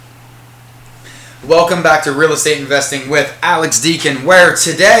Welcome back to Real Estate Investing with Alex Deacon, where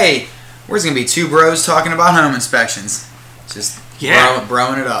today we're just going to be two bros talking about home inspections. Just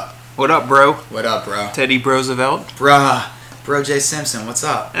broing it up. What up, bro? What up, bro? Teddy Roosevelt. Bro Jay Simpson, what's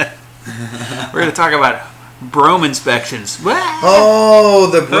up? We're going to talk about Brome inspections. Oh,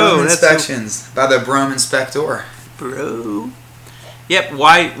 the Brome inspections by the Brome Inspector. Bro. Yep,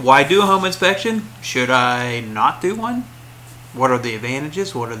 why do a home inspection? Should I not do one? What are the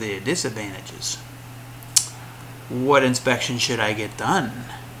advantages? What are the disadvantages? What inspection should I get done?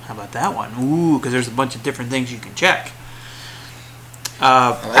 How about that one? Ooh, because there's a bunch of different things you can check.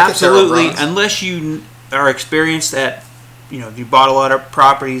 Absolutely, unless you are experienced at, if you bought a lot of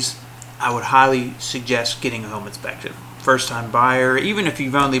properties, I would highly suggest getting a home inspection. First time buyer, even if you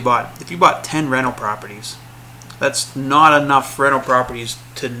bought 10 rental properties, that's not enough rental properties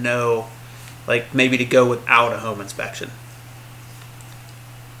to know, like maybe to go without a home inspection.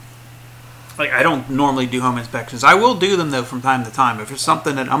 Like, I don't normally do home inspections. I will do them, though, from time to time. If it's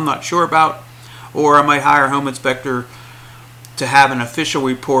something that I'm not sure about, or I might hire a home inspector to have an official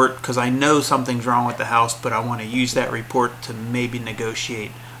report because I know something's wrong with the house, but I want to use that report to maybe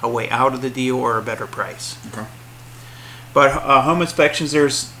negotiate a way out of the deal or a better price. Okay. But home inspections,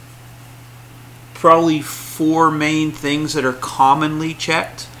 there's probably 4 main things that are commonly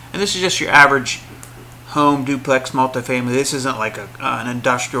checked. And this is just your average home, duplex, multifamily. This isn't like an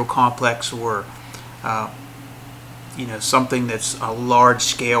industrial complex or something that's a large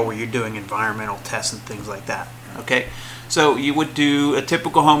scale where you're doing environmental tests and things like that. Okay, so you would do a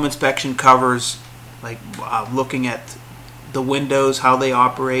typical home inspection covers like looking at the windows, how they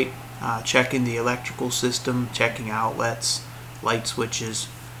operate, checking the electrical system, checking outlets, light switches,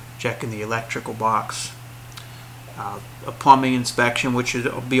 checking the electrical box. A plumbing inspection, which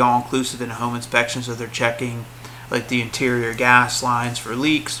would be all inclusive in a home inspection, so they're checking like the interior gas lines for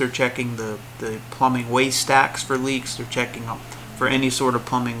leaks, they're checking the plumbing waste stacks for leaks, they're checking for any sort of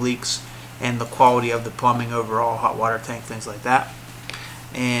plumbing leaks and the quality of the plumbing overall, hot water tank, things like that.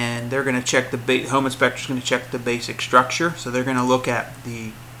 And they're going to check home inspector's going to check the basic structure, so they're going to look at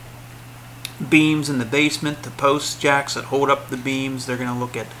the beams in the basement, the post jacks that hold up the beams, they're going to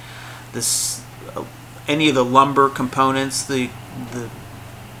look at this any of the lumber components, the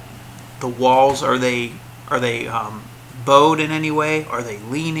walls, are they bowed in any way? Are they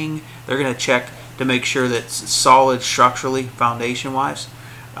leaning? They're going to check to make sure that it's solid structurally, foundation-wise.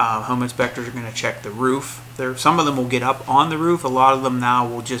 Home inspectors are going to check the roof. Some of them will get up on the roof. A lot of them now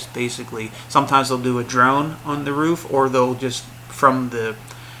will just basically, sometimes they'll do a drone on the roof, or they'll just from the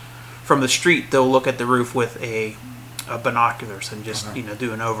street they'll look at the roof with a binoculars and just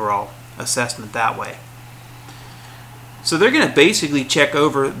do an overall assessment that way. So they're going to basically check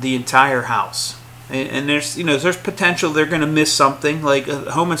over the entire house, and there's potential they're going to miss something. Like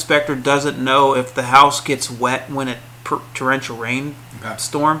a home inspector doesn't know if the house gets wet when it torrential rain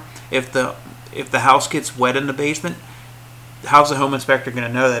storm. If the house gets wet in the basement, how's the home inspector going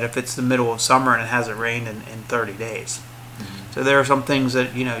to know that if it's the middle of summer and it hasn't rained in 30 days? Mm-hmm. So there are some things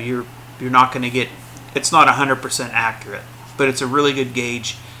that you're not going to get. It's not 100% accurate, but it's a really good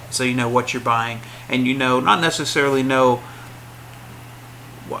gauge. So you know what you're buying, and not necessarily know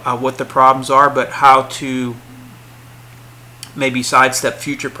what the problems are, but how to maybe sidestep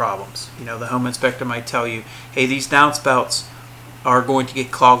future problems. The home inspector might tell you, hey, these downspouts are going to get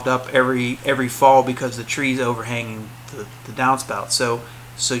clogged up every fall because the tree's overhanging the downspout.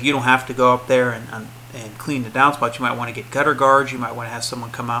 So you don't have to go up there and clean the downspout. You might want to get gutter guards. You might want to have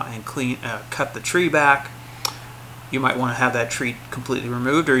someone come out and cut the tree back. You might want to have that tree completely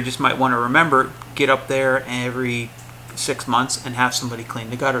removed, or you just might want to get up there every 6 months and have somebody clean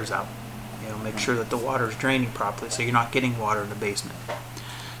the gutters out. Make sure that the water is draining properly so you're not getting water in the basement.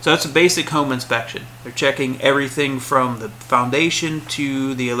 So that's a basic home inspection. They're checking everything from the foundation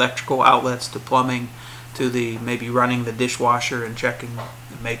to the electrical outlets to plumbing to maybe running the dishwasher and checking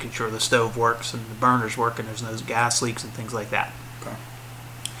and making sure the stove works and the burners work and there's no gas leaks and things like that. Okay.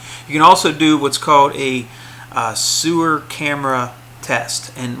 You can also do what's called a sewer camera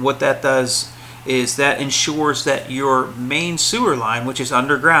test, and what that does is that ensures that your main sewer line, which is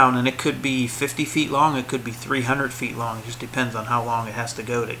underground, and it could be 50 feet long, it could be 300 feet long, it just depends on how long it has to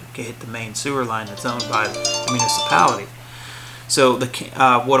go to hit the main sewer line that's owned by the municipality. So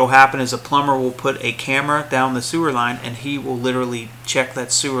what will happen is a plumber will put a camera down the sewer line, and he will literally check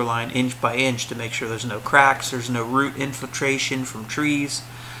that sewer line inch by inch to make sure there's no cracks, there's no root infiltration from trees,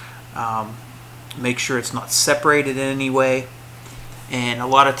 make sure it's not separated in any way. And a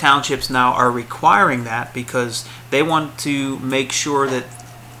lot of townships now are requiring that because they want to make sure that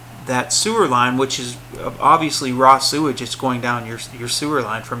that sewer line, which is obviously raw sewage, it's going down your sewer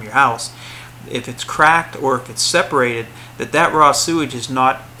line from your house, if it's cracked or if it's separated, that raw sewage is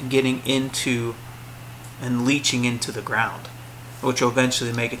not getting into and leaching into the ground, which will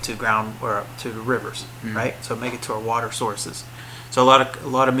eventually make it to ground or to the rivers, right? So make it to our water sources. So a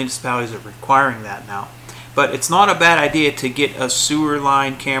lot of municipalities are requiring that now. But it's not a bad idea to get a sewer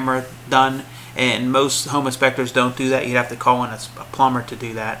line camera done, and most home inspectors don't do that. You'd have to call in a plumber to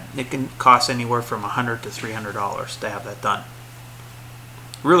do that. It can cost anywhere from $100 to $300 to have that done.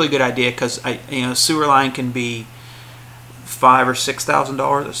 Really good idea, because sewer line can be $5,000 or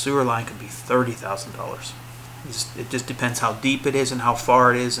 $6,000. A sewer line can be $30,000. It just depends how deep it is and how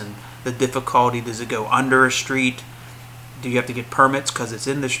far it is and the difficulty. Does it go under a street? Do you have to get permits because it's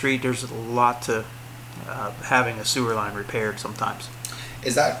in the street? There's a lot to having a sewer line repaired sometimes.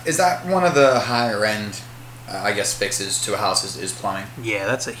 Is that one of the higher end, I guess, fixes to a house is plumbing? Yeah,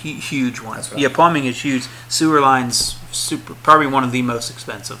 that's a huge one. Yeah, plumbing is huge. Sewer lines, probably one of the most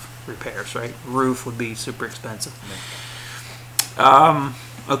expensive repairs, right? Roof would be super expensive.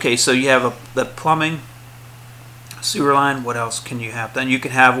 Okay, so you have the plumbing, sewer line. What else can you have done? You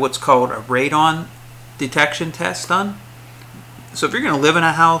can have what's called a radon detection test done. So if you're going to live in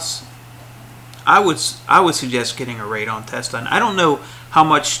a house, I would suggest getting a radon test done. I don't know how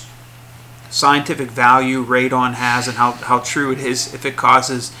much scientific value radon has and how true it is. If it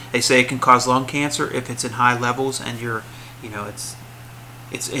causes, they say it can cause lung cancer if it's in high levels and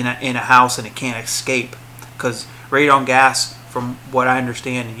it's in a house and it can't escape, because radon gas, from what I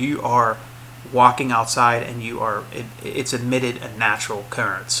understand, you are walking outside and it's emitted a natural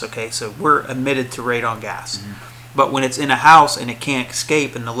occurrence. Okay, so we're emitted to radon gas. But when it's in a house and it can't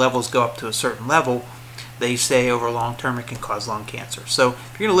escape and the levels go up to a certain level, they say over long term it can cause lung cancer. So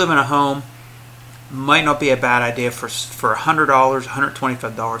if you're going to live in a home, might not be a bad idea for $100,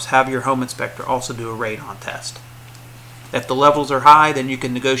 $125, have your home inspector also do a radon test. If the levels are high, then you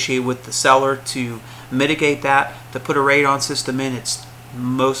can negotiate with the seller to mitigate that. To put a radon system in,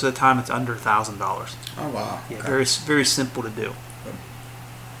 most of the time it's under $1,000. Oh wow! Yeah, okay. Very very simple to do.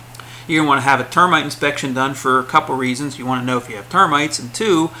 You're going to want to have a termite inspection done for a couple reasons. You want to know if you have termites, and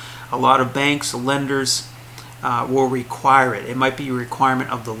two, a lot of banks, lenders will require it. It might be a requirement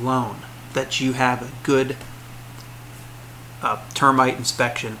of the loan that you have a good termite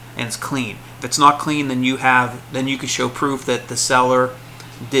inspection and it's clean. If it's not clean, then you can show proof that the seller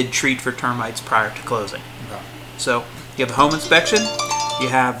did treat for termites prior to closing. Okay. So you have the home inspection, you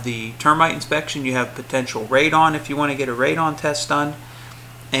have the termite inspection, you have potential radon if you want to get a radon test done,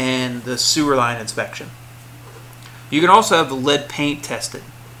 and the sewer line inspection. You can also have the lead paint tested.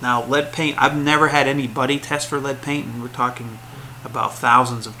 Now, lead paint, I've never had anybody test for lead paint, and we're talking about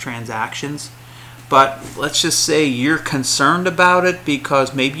thousands of transactions. But let's just say you're concerned about it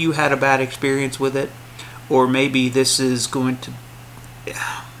because maybe you had a bad experience with it, or maybe this is going to...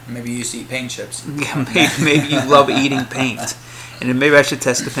 Maybe you used to eat paint chips. Yeah, maybe you love eating paint. And then maybe I should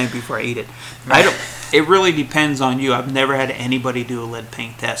test the paint before I eat it. It really depends on you. I've never had anybody do a lead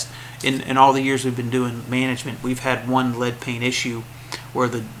paint test. In all the years we've been doing management, we've had one lead paint issue where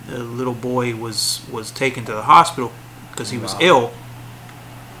the little boy was taken to the hospital because he was ill.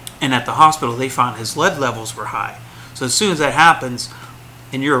 And at the hospital, they found his lead levels were high. So as soon as that happens,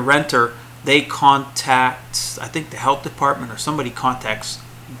 and you're a renter, they contact, I think, the health department, or somebody contacts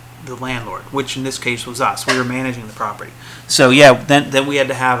the landlord, which in this case was us. We were managing the property. So yeah, then we had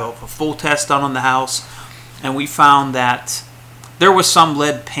to have a full test done on the house, and we found that there was some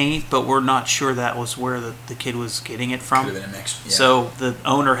lead paint, but we're not sure that was where the kid was getting it from. Could have been a mix. Yeah. So the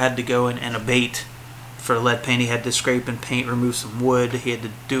owner had to go in and abate for lead paint. He had to scrape and paint, remove some wood. He had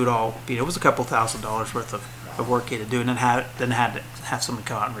to do it all. It was a couple $1,000s worth of work he had to do, and then had to have someone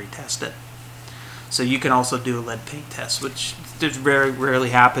come out and retest it. So you can also do a lead paint test, which just very rarely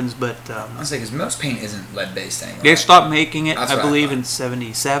happens. But I was saying, because most paint isn't lead based anymore. They stopped making it, I believe, in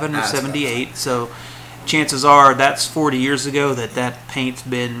 '77 or '78. So chances are that's 40 years ago that paint's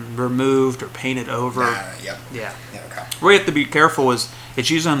been removed or painted over. Yep. Yeah. Okay. Where you have to be careful is it's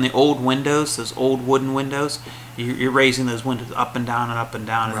usually on the old windows, those old wooden windows. You're raising those windows up and down and up and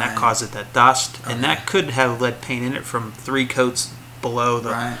down, and that causes that dust. Okay. And that could have lead paint in it from 3 coats below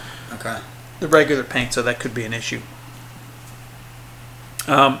the the regular paint, so that could be an issue.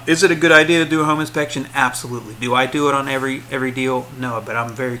 Is it a good idea to do a home inspection? Absolutely. Do I do it on every deal? No, but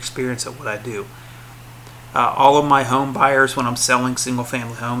I'm very experienced at what I do. All of my home buyers, when I'm selling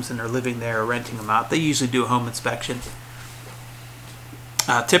single-family homes and they're living there or renting them out, they usually do a home inspection.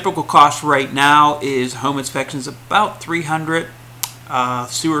 Typical cost right now is home inspections about $300.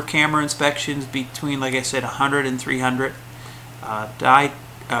 Sewer camera inspections between, like I said, $100 and $300.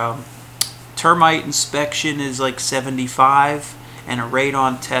 Termite inspection is like $75, and a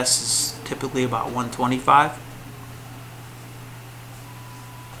radon test is typically about 125.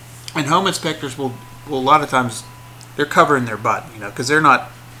 And home inspectors will a lot of times, they're covering their butt, because they're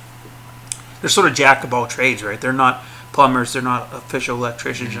sort of jack of all trades, right? They're not plumbers, they're not official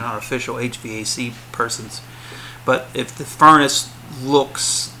electricians, they're not official HVAC persons. But if the furnace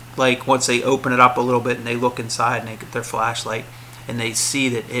looks like, once they open it up a little bit and they look inside and they get their flashlight and they see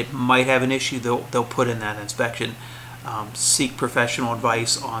that it might have an issue, they'll put in that inspection. Seek professional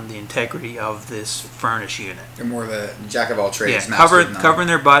advice on the integrity of this furnace unit. They're more of a jack of all trades. Yeah, covering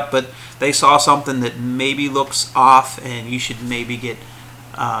their butt, but they saw something that maybe looks off, and you should maybe get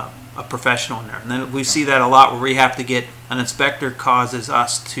a professional in there. And then we see that a lot, where we have to get an inspector, causes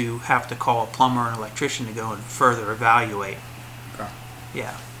us to have to call a plumber and electrician to go and further evaluate. Okay.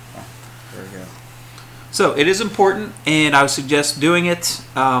 Yeah. Okay. Very good. So it is important, and I would suggest doing it.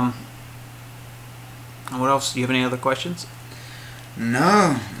 What else? Do you have any other questions?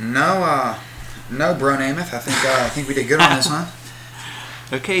 No, bro Namath. I think we did good on this one.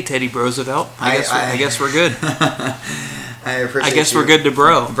 Okay, Teddy Roosevelt. I guess we're good. I appreciate. I guess we're good to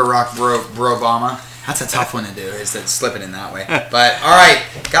bro. Barack bro Obama. That's a tough one to do, is to slip it in that way. But all right,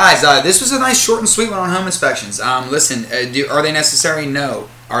 guys, this was a nice short and sweet one on home inspections. Listen, are they necessary? No.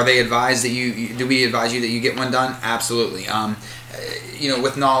 Are they advised that do we advise you that you get one done? Absolutely.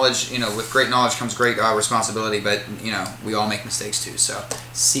 With knowledge, with great knowledge comes great responsibility, but, we all make mistakes too, so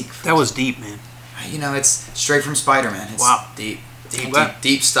seek. That was deep, man. It's straight from Spider-Man. It's wow. Deep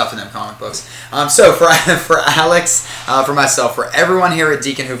stuff in them comic books. So for Alex, for myself, for everyone here at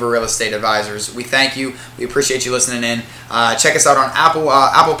Deacon Hoover Real Estate Advisors, we thank you. We appreciate you listening in. Check us out on Apple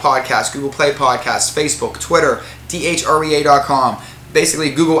Podcasts, Google Play Podcasts, Facebook, Twitter, dhrea.com.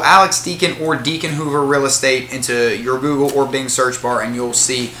 Basically, Google Alex Deacon or Deacon Hoover Real Estate into your Google or Bing search bar, and you'll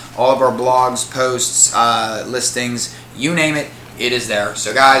see all of our blogs, posts, listings, you name it, it is there.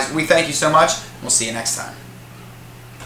 So, guys, we thank you so much. We'll see you next time.